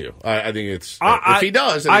going to. I think it's if he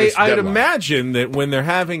does. Then it's I'd deadline. imagine that when they're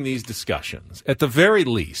having these discussions, at the very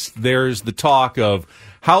least, there's the talk of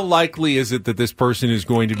how likely is it that this person is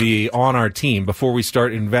going to be on our team before we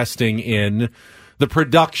start investing in the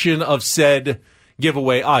production of said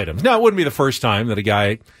giveaway items. Now, it wouldn't be the first time that a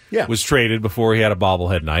guy was traded before he had a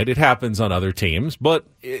bobblehead night. It happens on other teams. But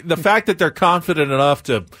the fact that they're confident enough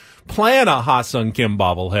to plan a Ha-Sung Kim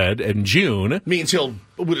bobblehead in June means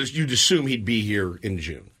you'd assume he'd be here in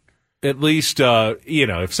June. at least,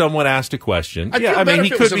 if someone asked a question. I'd Yeah, feel I mean, better he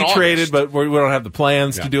if it could was be in traded, August. but we don't have the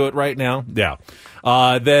plans to do it right now. Yeah.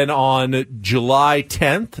 Then on July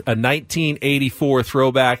 10th, a 1984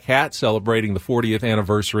 throwback hat celebrating the 40th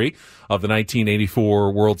anniversary of the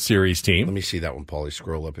 1984 World Series team. Let me see that one, Paulie.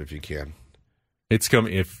 Scroll up if you can. It's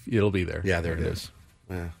coming. If it'll be there. Yeah, there it is.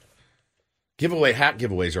 Yeah. Hat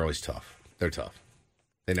giveaways are always tough. They're tough.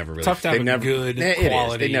 They never really. Tough to have a good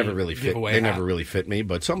quality They never really fit. giveaway They hat. never really fit me,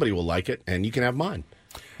 but somebody will like it, and you can have mine.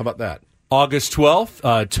 How about that? August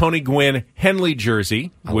 12th, Tony Gwynn Henley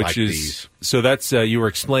jersey, I which like is these. so that's you were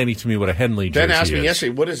explaining to me what a Henley jersey Ben asked me is.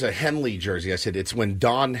 yesterday, what is a Henley jersey? I said, it's when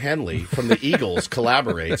Don Henley from the Eagles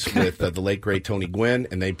collaborates with the late, great Tony Gwynn,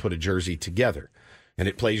 and they put a jersey together. And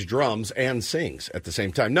it plays drums and sings at the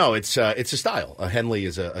same time. No, it's a style. A Henley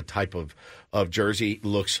is a type of jersey.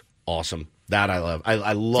 Looks awesome. That I love.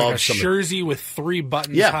 I love It's like a jersey with 3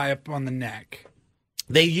 buttons high up on the neck.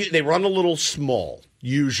 They run a little small,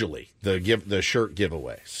 usually, the shirt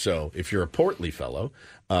giveaway. So if you're a portly fellow,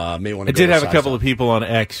 may want to I did have a couple of people on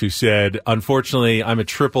X who said, unfortunately, I'm a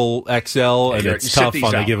triple XL, and it's tough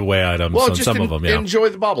on the giveaway items on some of them. Yeah. Enjoy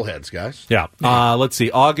the bobbleheads, guys. Yeah. Let's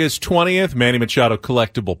see. August 20th, Manny Machado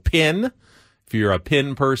collectible pin. If you're a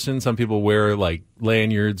pin person, some people wear like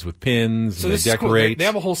lanyards with pins So and they this is cool. decorate. They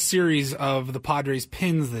have a whole series of the Padres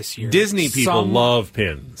pins this year. Disney people love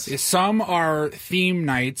pins. Some are theme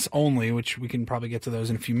nights only, which we can probably get to those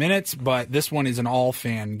in a few minutes, but this one is an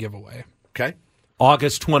all-fan giveaway. Okay.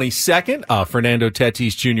 August 22nd, Fernando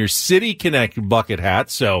Tatis Jr. City Connect bucket hat.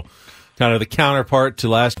 So kind of the counterpart to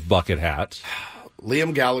last bucket hat.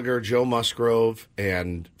 Liam Gallagher, Joe Musgrove,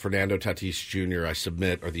 and Fernando Tatis Jr., I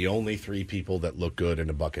submit, are the only 3 people that look good in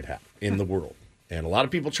a bucket hat in the world. And a lot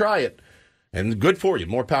of people try it, and good for you.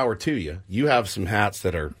 More power to you. You have some hats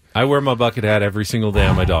that are... I wear my bucket hat every single day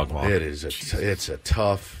on my dog walk. It's a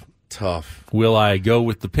tough. Will I go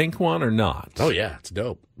with the pink one or not? Oh, yeah, it's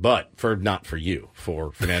dope. But not for you,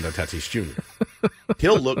 for Fernando Tatis Jr.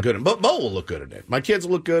 He'll look good in it. But Mo will look good in it. My kids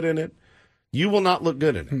will look good in it. You will not look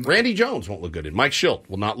good in it. Randy Jones won't look good in it. Mike Schilt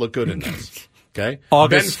will not look good in this. Okay?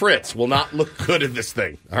 Ben Fritz will not look good in this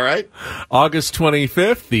thing. All right? August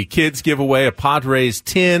 25th, the kids give away a Padres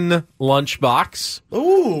tin lunchbox.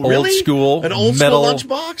 Ooh, really? Old school. An old metal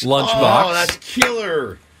school lunchbox? Lunchbox. Oh, that's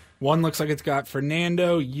killer. One looks like it's got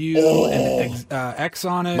Fernando, and X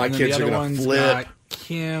on it. My and kids the are other going to one's flip. got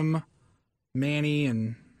Kim, Manny,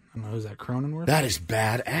 and I don't know, who's that, Cronenworth? That is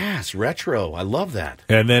badass. Retro. I love that.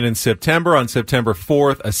 And then in September, on September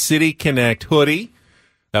 4th, a City Connect hoodie.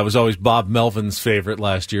 That was always Bob Melvin's favorite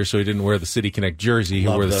last year, so he didn't wear the City Connect jersey. He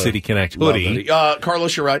wore the City Connect hoodie.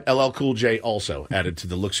 Carlos, you're right. LL Cool J also added to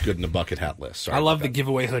the looks good in the bucket hat list. Sorry I love the that.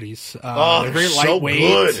 giveaway hoodies. They're very so lightweight.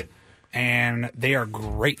 good. And they are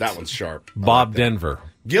great. That one's sharp. Bob Denver.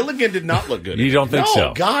 Gilligan did not look good. You don't think so?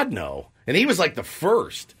 No, God, no. And he was like the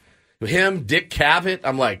first. Him, Dick Cavett.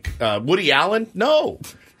 I'm like, Woody Allen? No.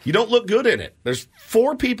 You don't look good in it. There's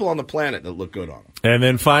 4 people on the planet that look good on it. And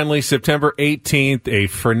then finally, September 18th, a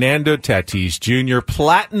Fernando Tatis Jr.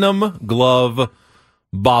 platinum glove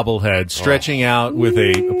bobblehead stretching out with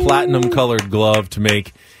a platinum-colored glove to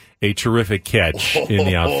make a terrific catch in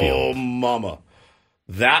the outfield. Oh, mama.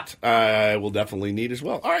 That I will definitely need as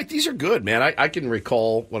well. All right, these are good, man. I can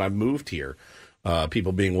recall when I moved here,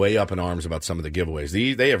 people being way up in arms about some of the giveaways.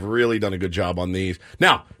 They have really done a good job on these.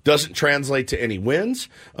 Now, doesn't translate to any wins.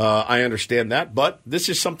 I understand that, but this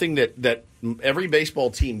is something that every baseball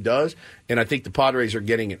team does, and I think the Padres are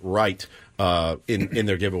getting it right in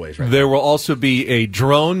their giveaways right There will also be a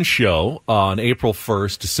drone show on April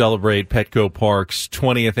 1st to celebrate Petco Park's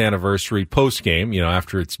 20th anniversary postgame,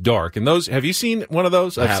 after it's dark. And those, have you seen one of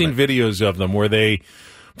those? I've seen videos of them where they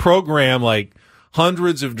program like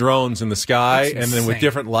hundreds of drones in the sky and then with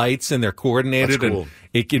different lights, and they're coordinated. That's cool.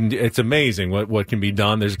 And it's amazing what can be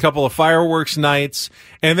done. There's a couple of fireworks nights,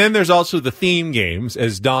 and then there's also the theme games,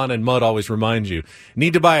 as Don and Mud always remind you.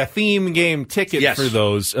 Need to buy a theme game ticket for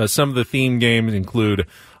those. Some of the theme games include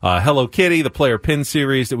Hello Kitty, the Player Pin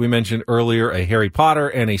series that we mentioned earlier, a Harry Potter,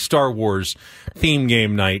 and a Star Wars theme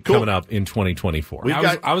game night coming up in 2024.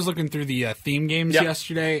 I was looking through the theme games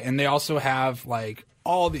yesterday, and they also have like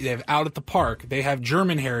they have Out at the Park. They have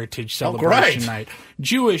German Heritage Celebration Night,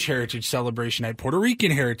 Jewish Heritage Celebration Night, Puerto Rican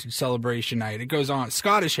Heritage Celebration Night. It goes on.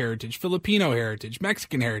 Scottish Heritage, Filipino Heritage,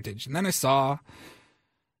 Mexican Heritage. And then I saw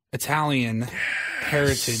Italian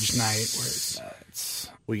Heritage Night. Where's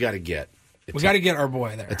that? We got to get our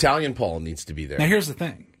boy there. Italian Paul needs to be there. Now here's the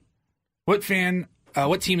thing. What team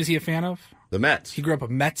is he a fan of? The Mets. He grew up a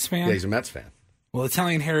Mets fan? Yeah, he's a Mets fan. Well,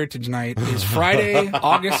 Italian Heritage Night is Friday,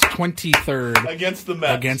 August 23rd. Against the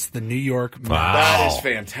Mets. Against the New York Mets. Wow. That is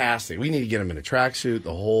fantastic. We need to get him in a tracksuit,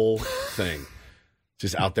 the whole thing.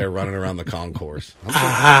 Just out there running around the concourse.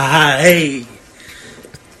 Hey,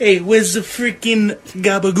 where's the freaking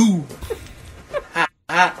gabagoo?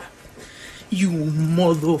 You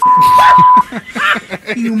motherfucker.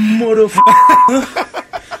 You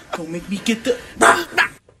motherfucker. Don't make me get the...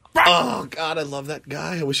 Oh, God, I love that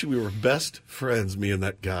guy. I wish we were best friends, me and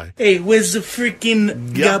that guy. Hey, where's the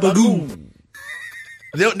freaking gabagoo?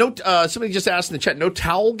 No, somebody just asked in the chat, no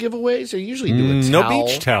towel giveaways? They usually do a towel. No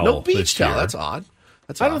beach towel. No beach this towel. year. That's odd.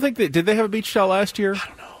 I don't think did they have a beach towel last year? I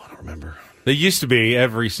don't know. I don't remember. They used to be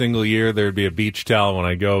every single year there'd be a beach towel when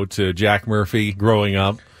I go to Jack Murphy growing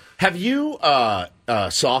up. Have you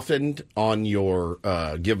softened on your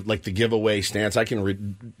the giveaway stance? I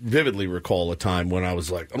can vividly recall a time when I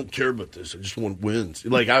was like, I don't care about this. I just want wins.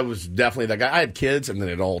 Like, I was definitely that guy. I had kids, and then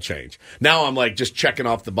it all changed. Now I'm like just checking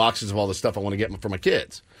off the boxes of all the stuff I want to get for my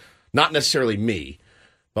kids. Not necessarily me,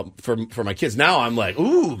 but for my kids. Now I'm like,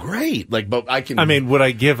 ooh, great. Like, but I can. I mean, would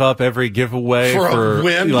I give up every giveaway for a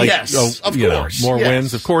win? Like, yes, of course. More yes.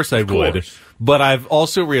 wins? Of course I would. Course. But I've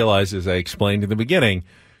also realized, as I explained in the beginning,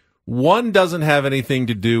 one doesn't have anything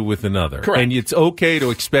to do with another. Correct. And it's okay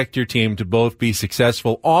to expect your team to both be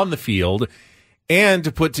successful on the field and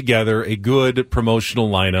to put together a good promotional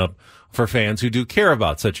lineup for fans who do care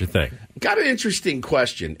about such a thing. Got an interesting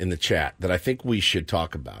question in the chat that I think we should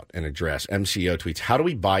talk about and address. MCO tweets, how do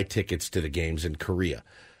we buy tickets to the games in Korea?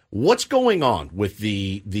 What's going on with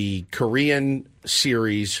the Korean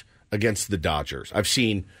series against the Dodgers?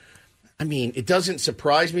 It doesn't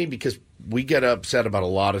surprise me because we get upset about a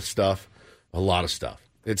lot of stuff.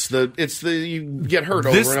 It's the you get hurt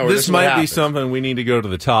over and over. This might be something we need to go to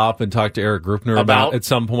the top and talk to Eric Grupner about at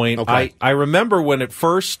some point. Okay. I remember when it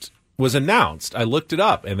first was announced, I looked it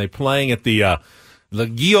up, and they're playing at the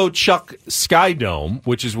Gyeochuk Sky Dome,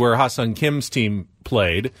 which is where Ha-Sung Kim's team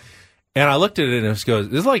played. And I looked at it and it goes,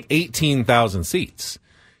 there's like 18,000 seats.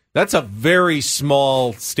 That's a very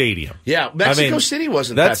small stadium. Yeah, Mexico City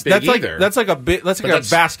wasn't that big either. That's like a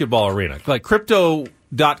basketball arena. Like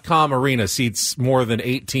Crypto.com arena seats more than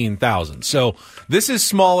 18,000. So this is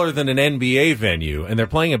smaller than an NBA venue, and they're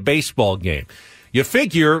playing a baseball game. You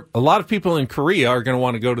figure a lot of people in Korea are going to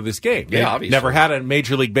want to go to this game. Yeah, They've obviously. never had a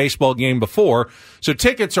Major League Baseball game before, so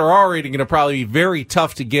tickets are already going to probably be very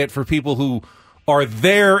tough to get for people who are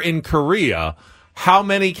there in Korea. How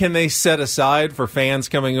many can they set aside for fans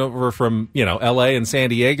coming over from, L.A. and San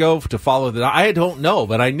Diego to follow that? I don't know,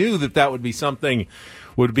 but I knew that would be something,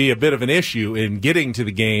 would be a bit of an issue in getting to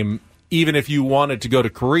the game, even if you wanted to go to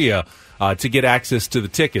Korea to get access to the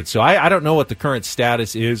tickets. So I don't know what the current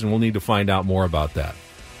status is, and we'll need to find out more about that.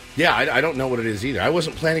 Yeah, I don't know what it is either. I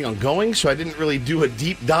wasn't planning on going, so I didn't really do a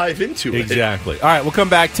deep dive into it. Exactly. All right, we'll come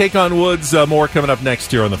back. Take on Woods. More coming up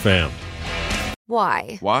next here on The Fan.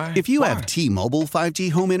 Why? If you have T-Mobile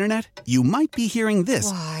 5G home internet, you might be hearing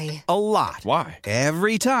this Why? a lot. Why?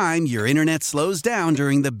 Every time your internet slows down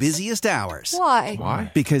during the busiest hours.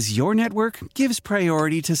 Why? Because your network gives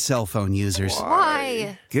priority to cell phone users.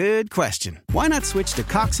 Why? Good question. Why not switch to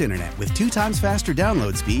Cox Internet with 2 times faster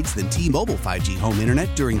download speeds than T-Mobile 5G home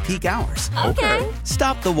internet during peak hours? Okay.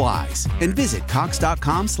 Stop the whys and visit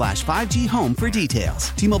cox.com/5G home for details.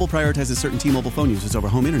 T-Mobile prioritizes certain T-Mobile phone users over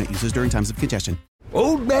home internet users during times of congestion.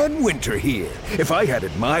 Old Man Winter here. If I had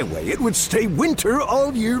it my way, it would stay winter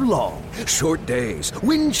all year long. Short days,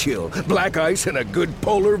 wind chill, black ice, and a good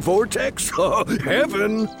polar vortex. Oh,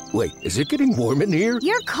 heaven. Wait, is it getting warm in here?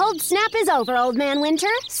 Your cold snap is over, Old Man Winter.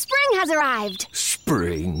 Spring has arrived.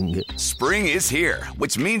 Spring. Spring is here,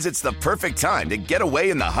 which means it's the perfect time to get away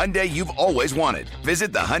in the Hyundai you've always wanted.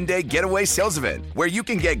 Visit the Hyundai Getaway Sales Event, where you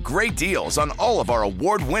can get great deals on all of our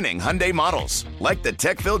award-winning Hyundai models, like the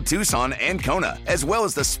tech-filled Tucson and Kona, as well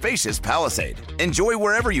as the spacious Palisade. Enjoy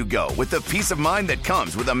wherever you go with the peace of mind that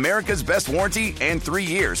comes with America's best warranty and 3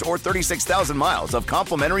 years or 36,000 miles of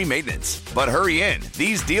complimentary maintenance. But hurry in,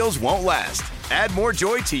 these deals won't last. Add more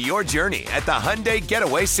joy to your journey at the Hyundai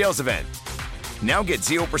Getaway Sales Event. Now get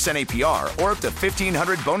 0% APR or up to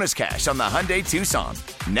 $1,500 bonus cash on the Hyundai Tucson.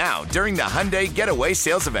 Now, during the Hyundai Getaway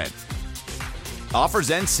Sales Event. Offers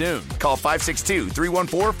end soon. Call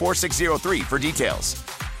 562-314-4603 for details.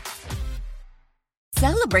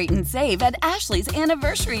 Celebrate and save at Ashley's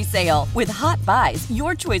Anniversary Sale. With Hot Buys,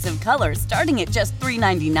 your choice of colors starting at just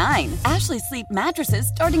 $3.99. Ashley Sleep mattresses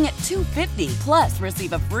starting at $2.50. Plus,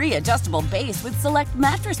 receive a free adjustable base with select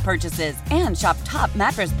mattress purchases. And shop top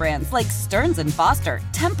mattress brands like Stearns & Foster,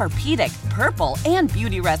 Tempur-Pedic, Purple, and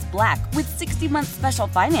Beautyrest Black with 60-month special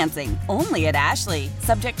financing. Only at Ashley.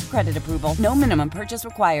 Subject to credit approval. No minimum purchase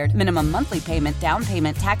required. Minimum monthly payment, down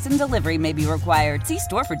payment, tax, and delivery may be required. See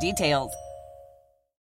store for details.